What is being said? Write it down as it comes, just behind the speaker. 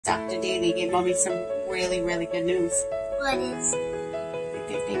Dr. Downey gave Mommy some really, really good news. What is? I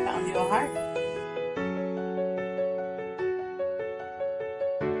think they found your heart.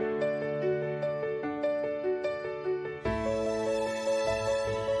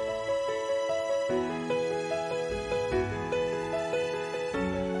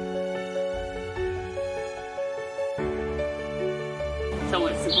 So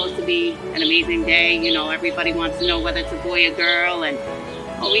it's supposed to be an amazing day. You know, everybody wants to know whether it's a boy or girl. And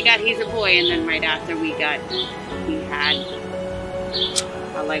he's a boy. And then right after he had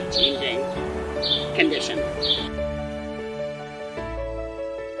a life-changing condition.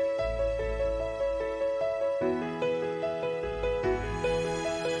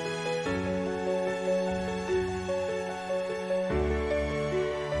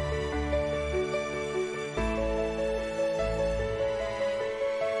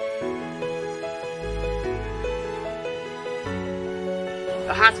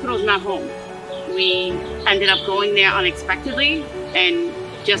 The hospital's not home. We ended up going there unexpectedly and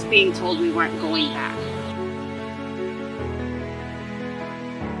just being told we weren't going back.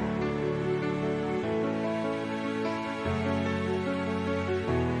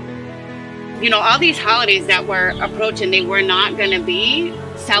 You know, all these holidays that were approaching, they were not going to be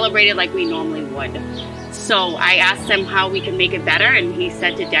celebrated like we normally would. So I asked him how we could make it better, and he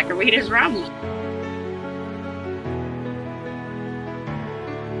said to decorate his room.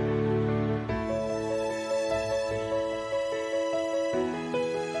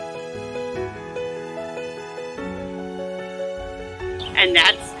 And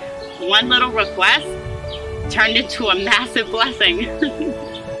that's one little request turned into a massive blessing. I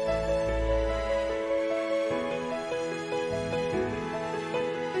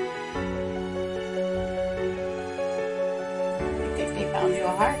think they found your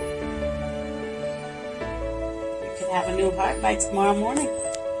heart. You could have a new heart by tomorrow morning.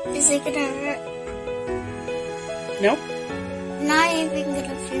 Is it gonna hurt? Nope. Not even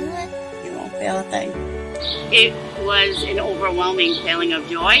gonna feel it? You won't feel a thing. It was an overwhelming feeling of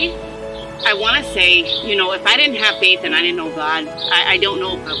joy. I want to say, you know, if I didn't have faith and I didn't know God, I don't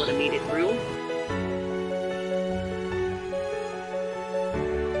know if I would have made it through.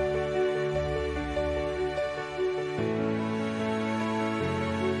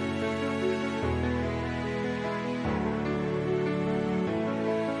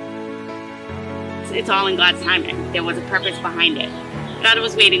 It's all in God's timing. There was a purpose behind it. God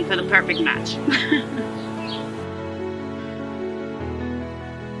was waiting for the perfect match.